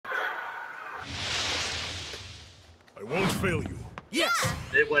I won't fail you. Yes!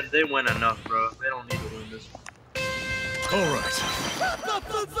 They win enough, bro. They don't need to win this one. All right. Pump up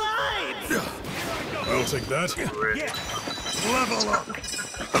the vibes! I'll take that. Yeah. Level up.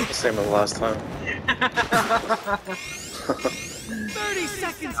 Same as last time. 30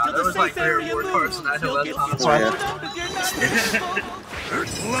 seconds There to the was like safe 3 or area 4 move. cards and I had You'll less get time to slowed play. down if you're not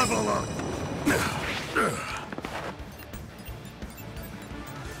careful. Level up.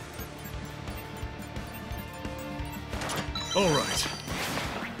 All right.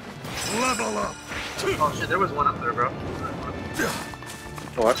 Level up. Oh shit, there was one up there, bro.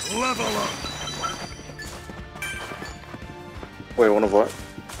 What? Level up. Wait, one of what?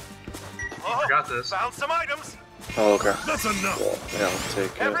 I got this. Found some items. Oh, okay. That's enough. Well, yeah, I'll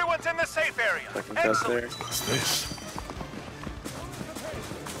take it. Everyone's in the safe area. Second test there. What's this?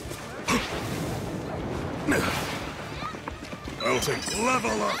 I'll take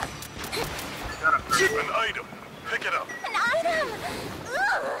level up. An item. Pick it up. An item!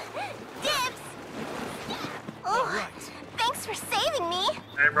 Ooh, dibs! Oh, thanks for saving me.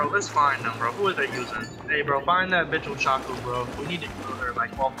 Hey, bro, let's find them, bro. Who are they using? Hey, bro, find that bitch Chaco, bro. We need to kill her,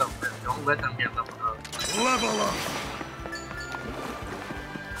 like, walk up with. Don't let them get leveled up. Level up.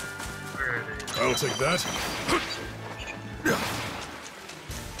 Where it is? I'll take that.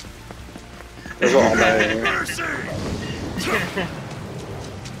 There's all my... Mercy.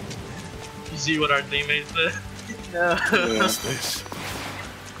 You see what our teammates did? No. What's this?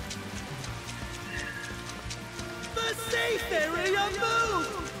 The safe area move!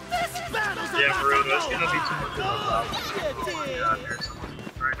 This battle's Yeah, about for real, to that's go gonna be too much of a hard. problem. Shit, Out there, someone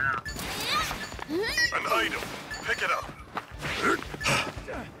right now. An item. Pick it up. Ooh,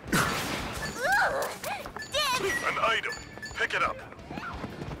 dibs! An item. Pick it up.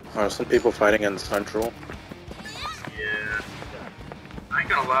 some people fighting in Central. Yeah. I ain't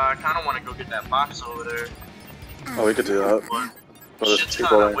gonna lie, I kinda wanna go get that box over there. Oh, we could do that. But But there's shit's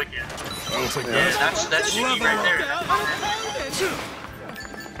people kinda in. wicked. I'll take Yeah, that. that's Shiggy right there.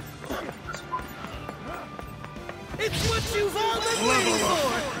 It's what you've all been waiting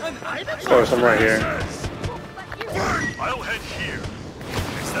for! An item? Oh, there's some right here. I'll head here.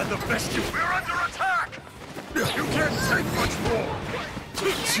 Is that the best you? We're under attack. You can't take much more.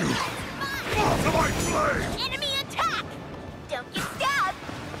 You. Off of my flame. Enemy attack! Don't get stabbed!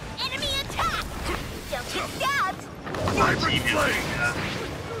 Enemy attack! Don't get stabbed! Vibrant flame.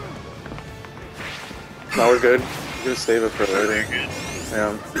 No, we're good. We're gonna save it for later.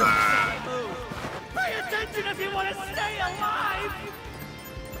 Yeah. Pay attention if you want to stay alive!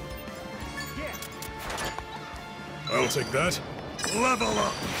 I'll take that. Level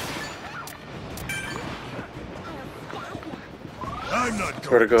up. I'm not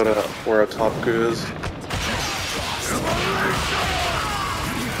We're going. to go to where our top goo is.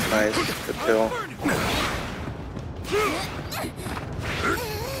 Nice. Good kill.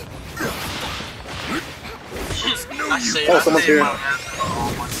 I say, Oh, someone's here. Some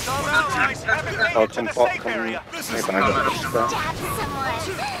allies have invaded Oh, to come, the come, safe area. hey, Stab behind us. someone! I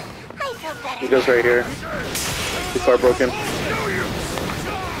feel better. He goes right here. His car broken.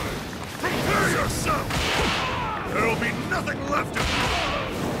 Prepare yourself. There'll be nothing left of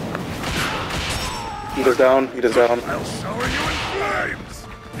He goes down. He goes down. you. I'll shower you in flames.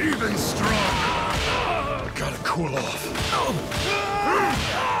 Even stronger. Gotta cool off.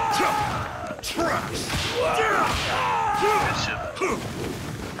 Trash.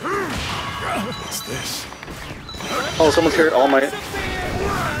 What's this? Oh, someone's here. All Might's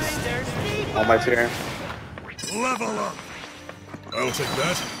here. Level up. I'll take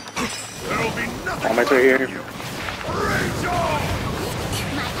that. There'll be nothing All Might's right here. Rage on.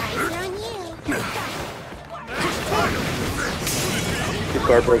 My eyes are on you. His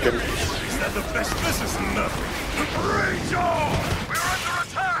car broken. Is that the best? This is nothing. Rage on. We're under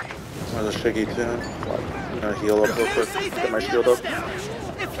attack. There's a Shiggy too. I'm gonna heal up real quick. Get my shield up. If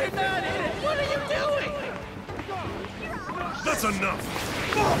you're not in it, what are you doing? That's enough.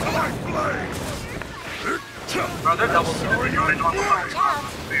 More to my flame. Bro, they're double teaming. They're doing all the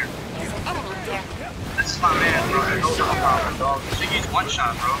fucking There's an enemy here. This is my man, bro. There's no problem, dog. Shiggy's one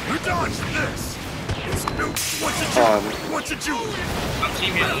shot, bro. You dodged this. It's new. What did you? I'm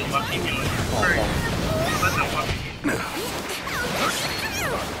team healing. I'm team healing. Let them fucking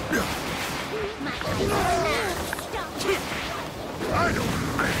I don't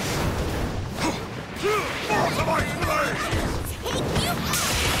miss. More to my flame.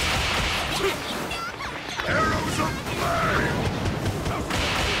 Arrows of flame.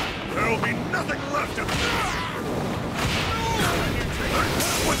 There'll be nothing left of this.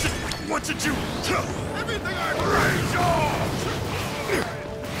 What did you? Everything I rage on.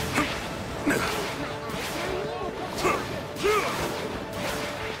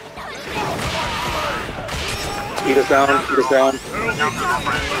 Beat us down, beat us down.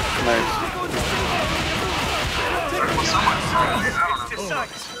 Nice.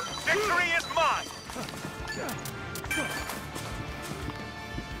 Victory is mine!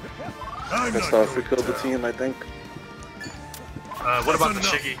 Good stuff. We killed the team, I think. What about the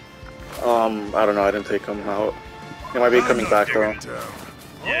Shiggy? I don't know. I didn't take him out. He might be coming back though.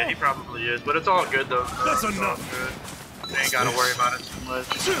 Yeah, he probably is, but it's all good though. That's It's all enough. good. Ain't gotta worry about it too much.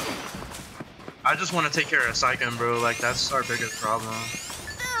 I just want to take care of Sycon, bro. Like that's our biggest problem.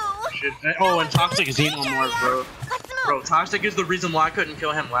 Shit. Oh, and Toxic Xenomorph, bro. Bro, Toxic is the reason why I couldn't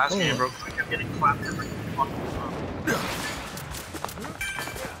kill him last game, bro. 'Cause I kept getting clapped every fucking time.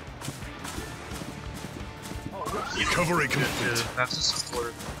 Recovery Good, complete. dude. That's a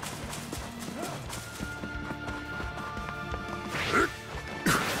support.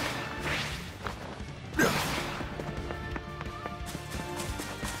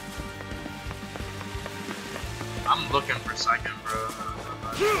 I'm looking for Sycon, bro.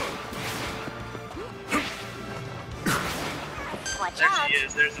 Watch There out. she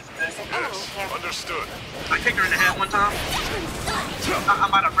is. There's this bitch. Yes, understood. I kicked her in the head one time. I'm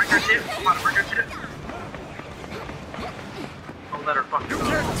about to break her shit. I'm about to break her shit. Don't let her fucking go.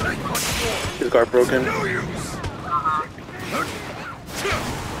 His guard broken. No use.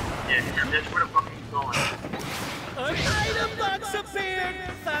 Yeah, your bitch, where the fuck are you going? An item box appeared!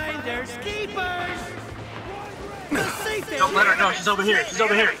 Finders keepers! The safe Don't let her go. She's over here. She's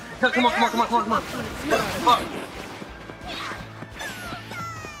over here. Come on, come on, come on, come on, come on. Fuck.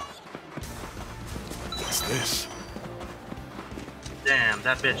 What's this? Damn,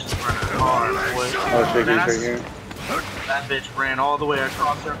 that bitch is running hard, boy. Oh, Shiggy's right here. That bitch ran all the way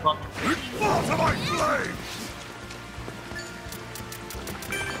across her fucking. Fall to my blade!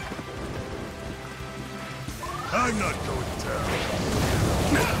 I'm not going down.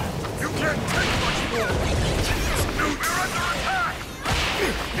 You can't take much more! We're under attack!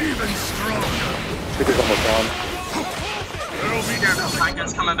 Even stronger! Shiggy's almost down. There'll be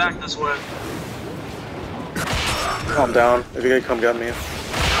Sycon's coming back this way. Calm down. If you can come get me.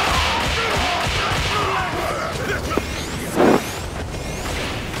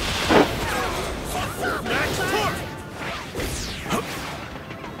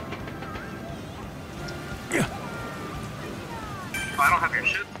 Oh, I don't have your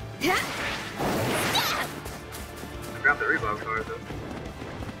shit. I grabbed the revive card though.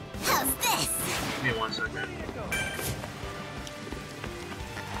 How's this? Give me 1 second.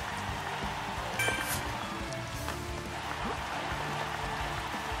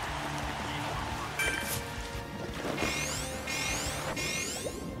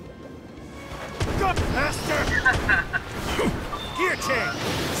 Got faster! Gear change!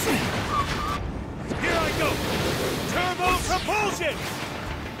 Here I go! Turbo propulsion!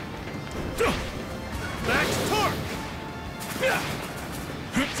 Max torque!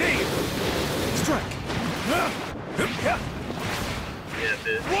 Team! Strike! Yeah,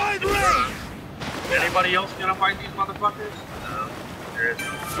 bitch. Wide range! Anybody else gonna fight these motherfuckers? No. There is no.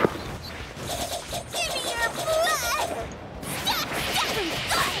 Give me your blood!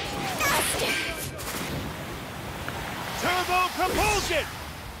 Faster! Turbo propulsion!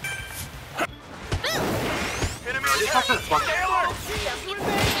 Enemy This fucking attack! fucking. Stay alert!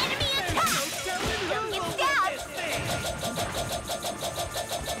 Enemy attack! Don't get stabbed!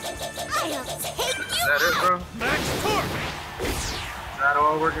 I'll take you Is that it, bro? Max torque! Is that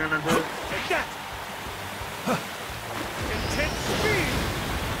all we're gonna do? Take that! Intense speed!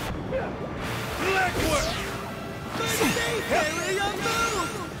 Leg work!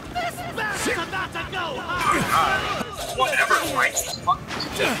 This bat's about to go hard! Whatever, right?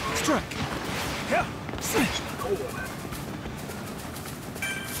 Fucking Strike! Yeah.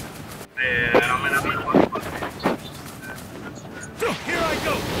 man, I'm gonna be fucking. Here I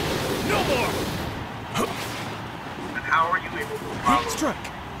go! No more! And how are you able to follow? Strike!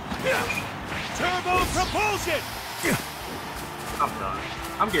 Yeah. Turbo propulsion! I'm done.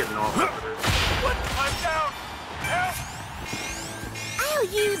 I'm getting off of this. I'm down! Help! I'll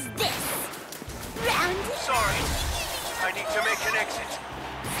use this! Round Sorry. I need to make an exit.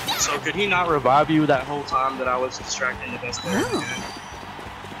 So could he not revive you that whole time that I was distracting the best player?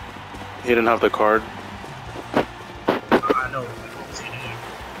 He didn't have the card. I know.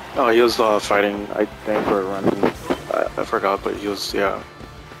 Oh, he was fighting, I think, or running. I forgot, but he was, yeah.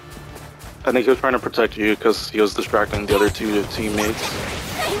 I think he was trying to protect you because he was distracting the other two teammates.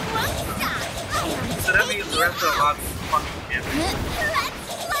 I won't stop! So that means the rest of the lot fucking can't. Let's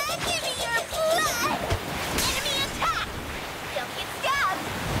fly! Give me your blood! Enemy attack! Don't get stabbed!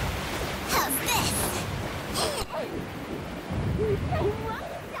 How's this? I won't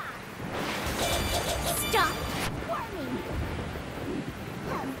stop! Stop!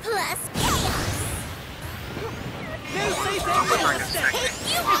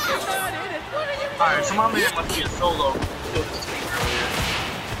 Alright, so my man must be a solo. Killed his team earlier.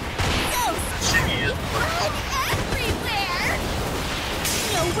 Shit, he is. Blood everywhere!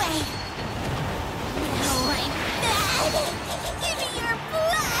 No way! No, I'm bad! Give me your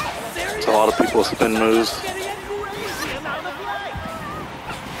blood! It's a lot of people spin moves. Getting a crazy amount of life.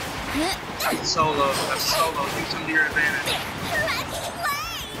 That's solo. That's solo. Use him to your advantage. Let's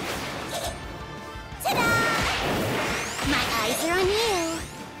play! Ta-da! My eyes are on you.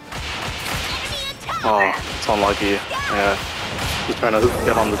 Enemy attack! Oh, it's unlucky. Yeah. He's trying to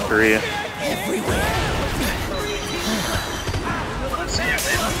get on the tree.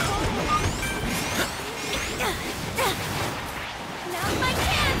 Now's my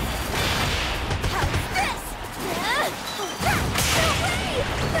chance! How's this? No way!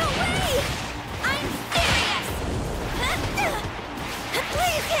 No way! I'm serious!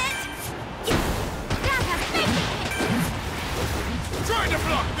 Please hit! That has been hit! Try to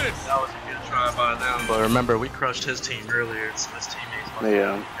block this! That was a good try by them. But remember, we crushed his team earlier, so his teammates must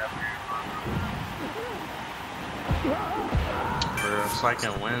Yeah. For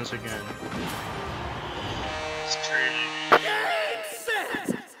Sycan wins again. It's crazy.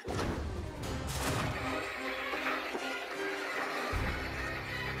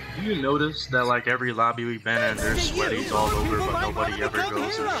 Do you notice that like every lobby we've been in, there's sweaties all over, but nobody ever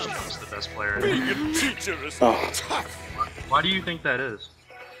goes and becomes the best player? Your teacher is Oh. tough. Why do you think that is?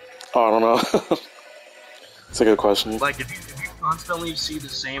 Oh, I don't know. It's a good question. Like if you constantly see the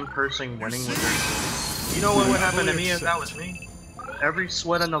same person winning with their, you know what would happen to me if that was me? Every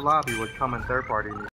sweat in the lobby would come in third party.